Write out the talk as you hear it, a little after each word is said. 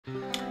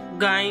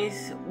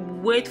guys,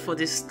 wait for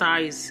the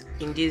styles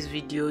in this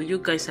video. You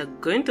guys are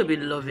going to be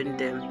loving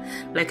them.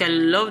 Like, I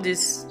love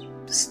this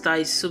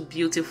style, it's so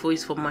beautiful.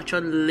 It's for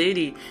matured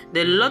lady.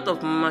 There are a lot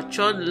of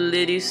matured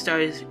lady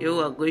styles you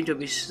are going to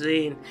be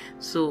seeing,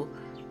 so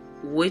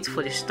wait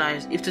for the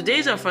styles. If today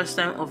is your first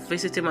time of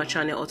visiting my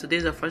channel, or today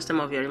is the first time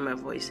of hearing my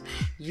voice,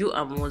 you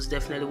are most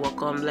definitely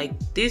welcome. Like,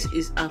 this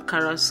is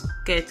Ankara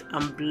skirt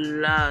and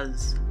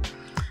blouse.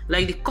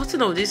 Like, the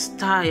cutting of this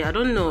style, I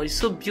don't know, it's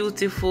so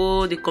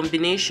beautiful. The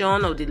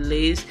combination of the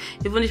lace,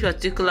 even this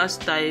particular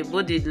style,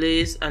 both the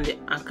lace and the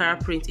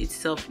Ankara print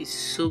itself is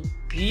so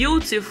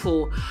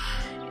beautiful.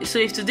 So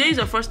if today is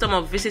your first time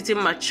of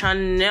visiting my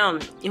channel,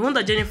 you know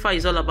that Jennifer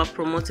is all about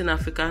promoting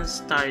African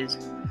styles,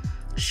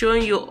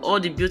 showing you all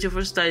the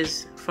beautiful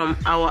styles, from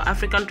our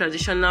African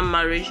traditional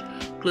marriage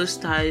clothes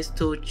styles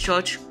to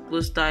church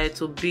clothes style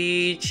to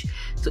beach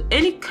to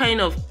any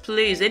kind of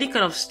place, any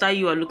kind of style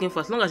you are looking for.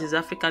 As long as it's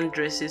African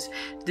dresses,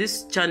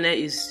 this channel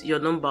is your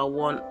number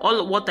one.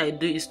 All what I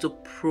do is to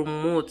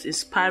promote,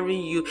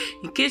 inspiring you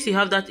in case you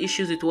have that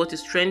issues with what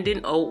is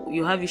trending, or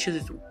you have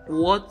issues with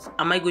what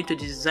am I going to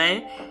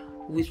design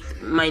with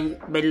my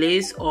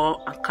lace or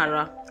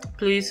Ankara.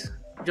 Please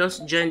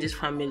just join this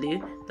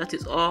family. That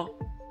is all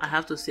I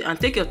have to say, and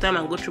take your time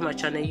and go through my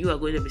channel. You are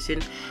going to be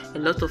seeing a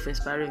lot of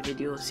inspiring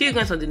videos. See you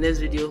guys on the next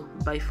video.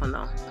 Bye for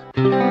now.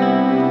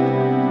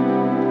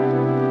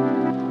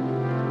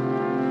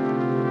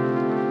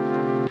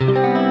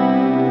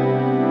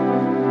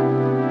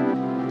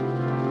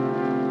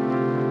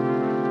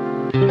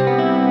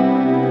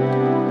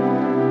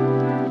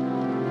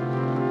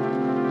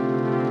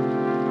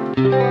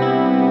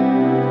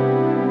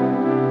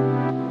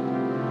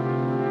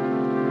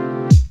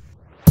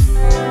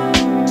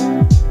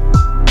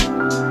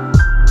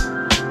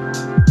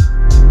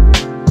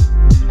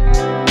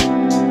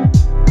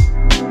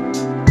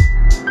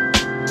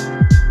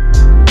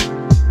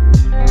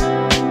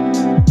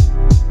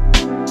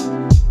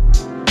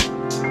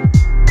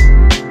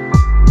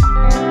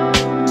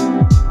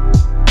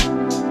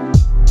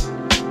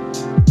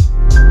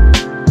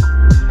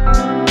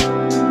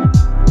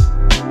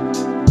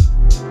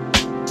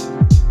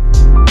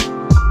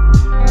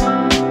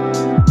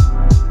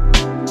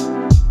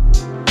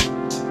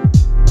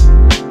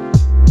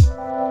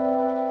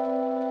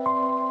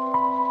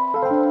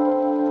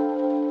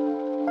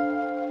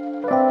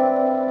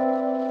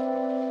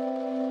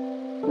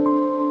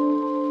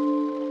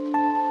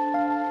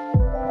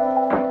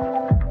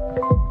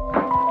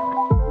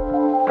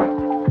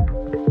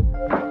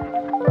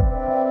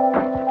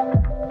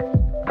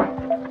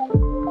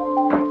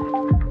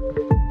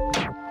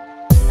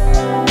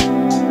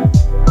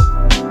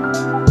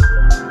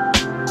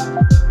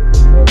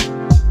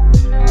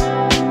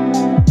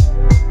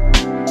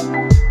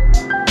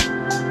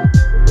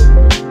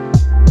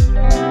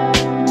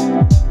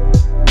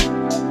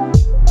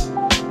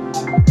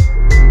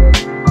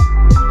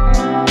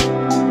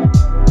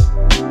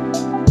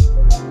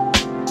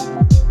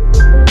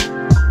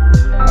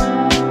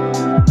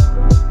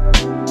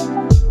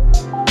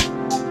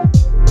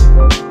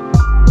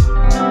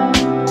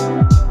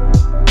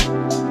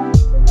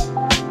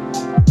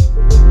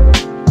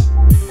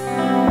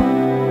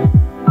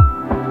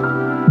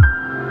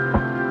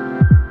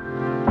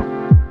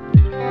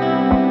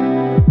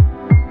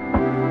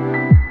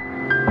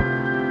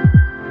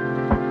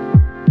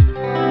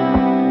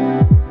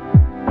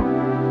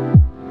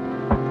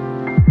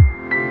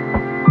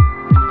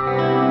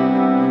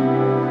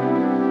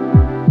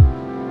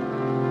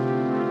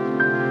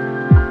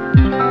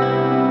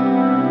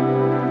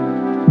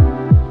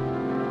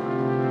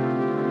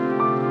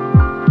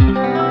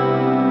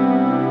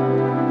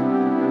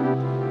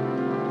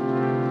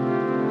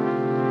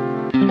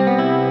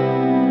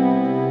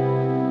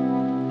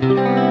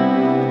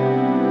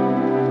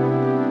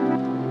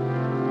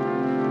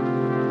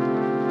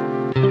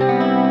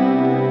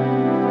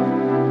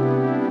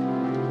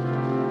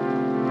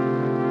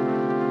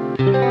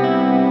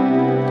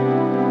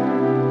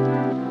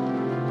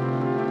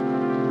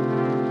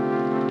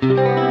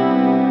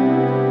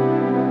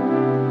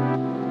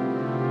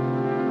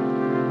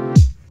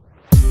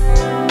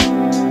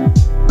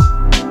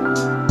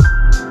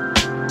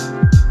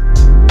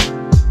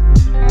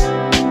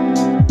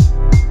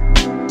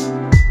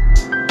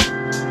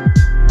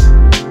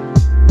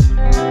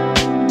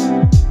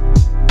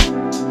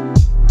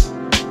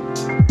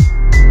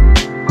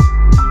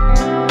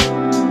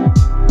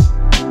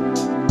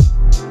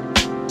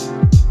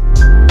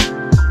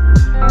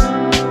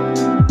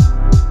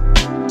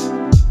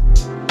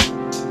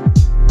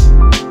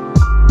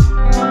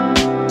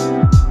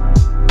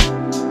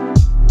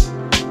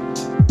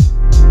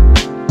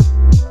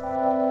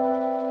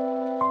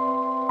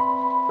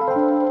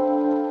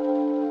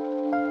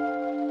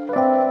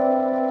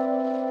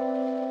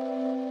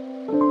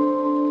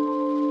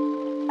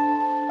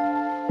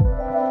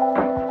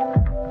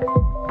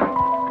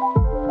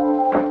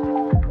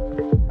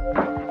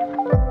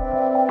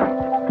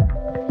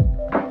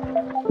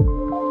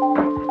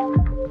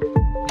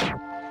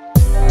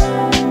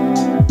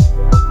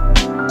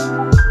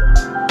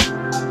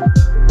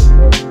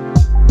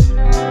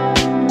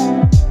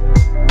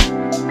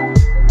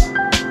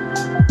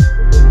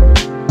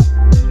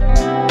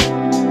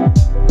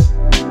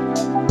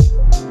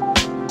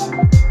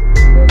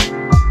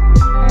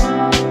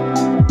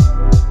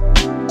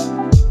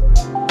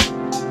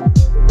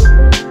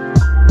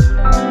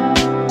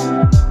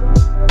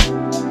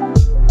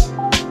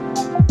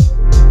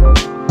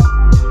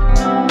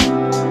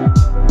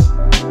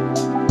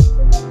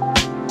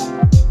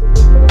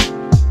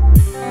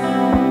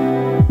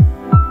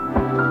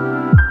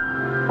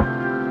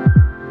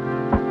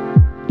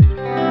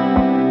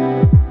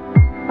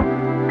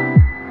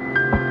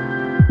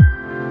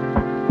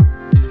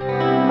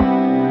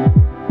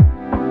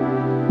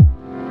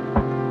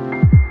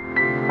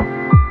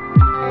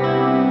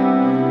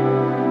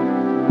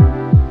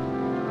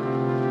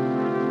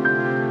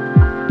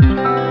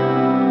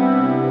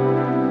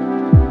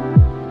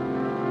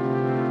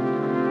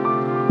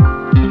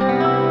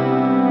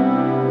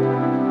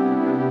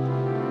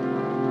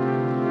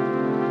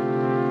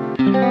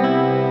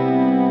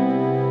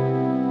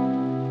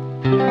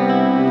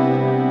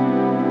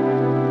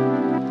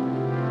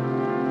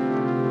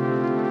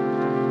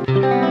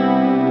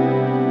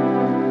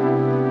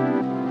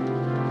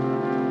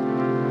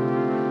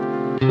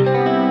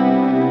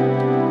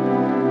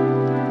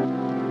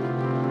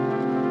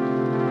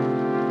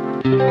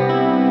 you.